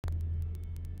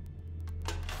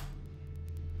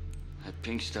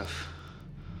pink stuff.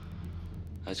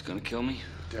 That's gonna kill me?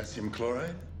 Potassium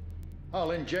chloride?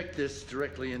 I'll inject this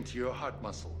directly into your heart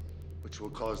muscle, which will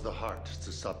cause the heart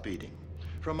to stop beating.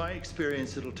 From my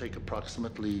experience, it'll take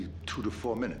approximately 2 to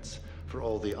 4 minutes for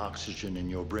all the oxygen in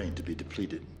your brain to be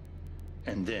depleted.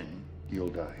 And then you'll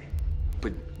die.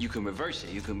 But you can reverse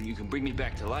it. You can bring me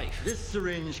back to life. This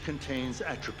syringe contains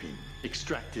atropine,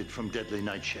 extracted from deadly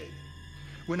nightshade.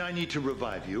 When I need to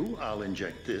revive you, I'll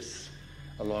inject this,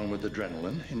 along with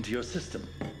adrenaline, into your system.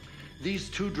 These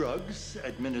 2 drugs,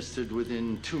 administered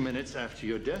within 2 minutes after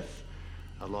your death,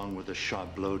 along with a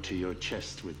sharp blow to your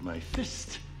chest with my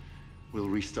fist, will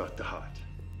restart the heart.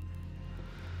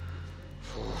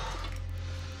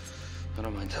 I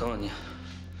don't mind telling you.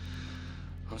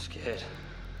 I'm scared.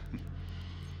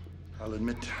 I'll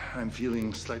admit I'm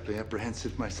feeling slightly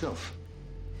apprehensive myself.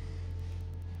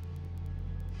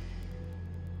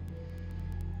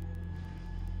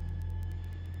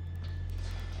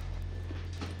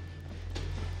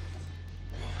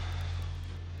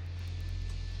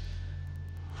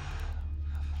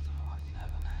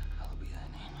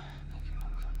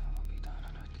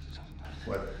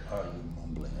 What are you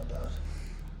mumbling about?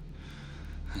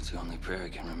 That's the only prayer I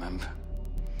can remember.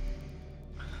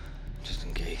 Just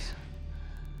in case.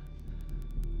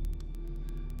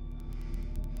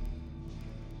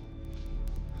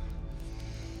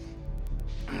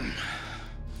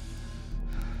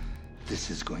 This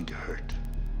is going to hurt.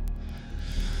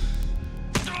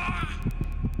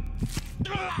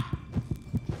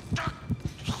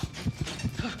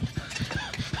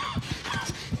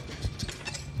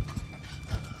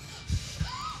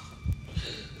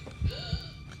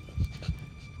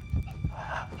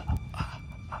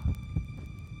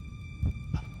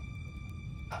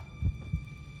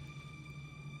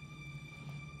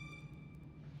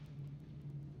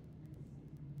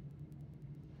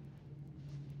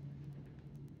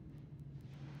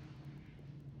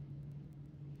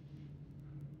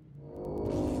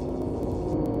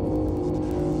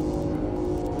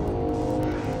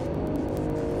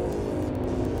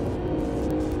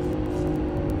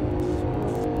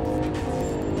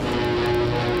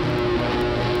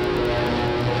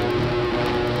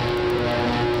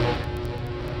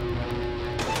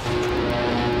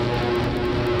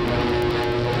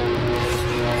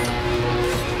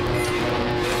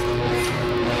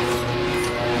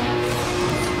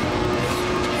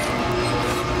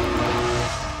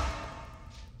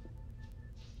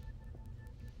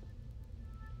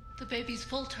 The baby's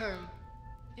full term.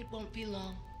 It won't be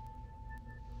long.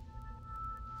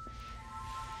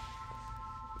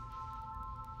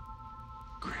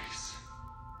 Grace.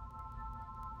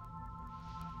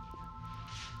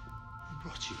 Who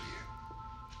brought you here?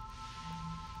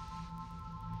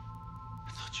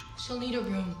 I thought you were... She'll need a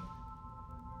room.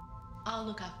 I'll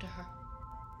look after her.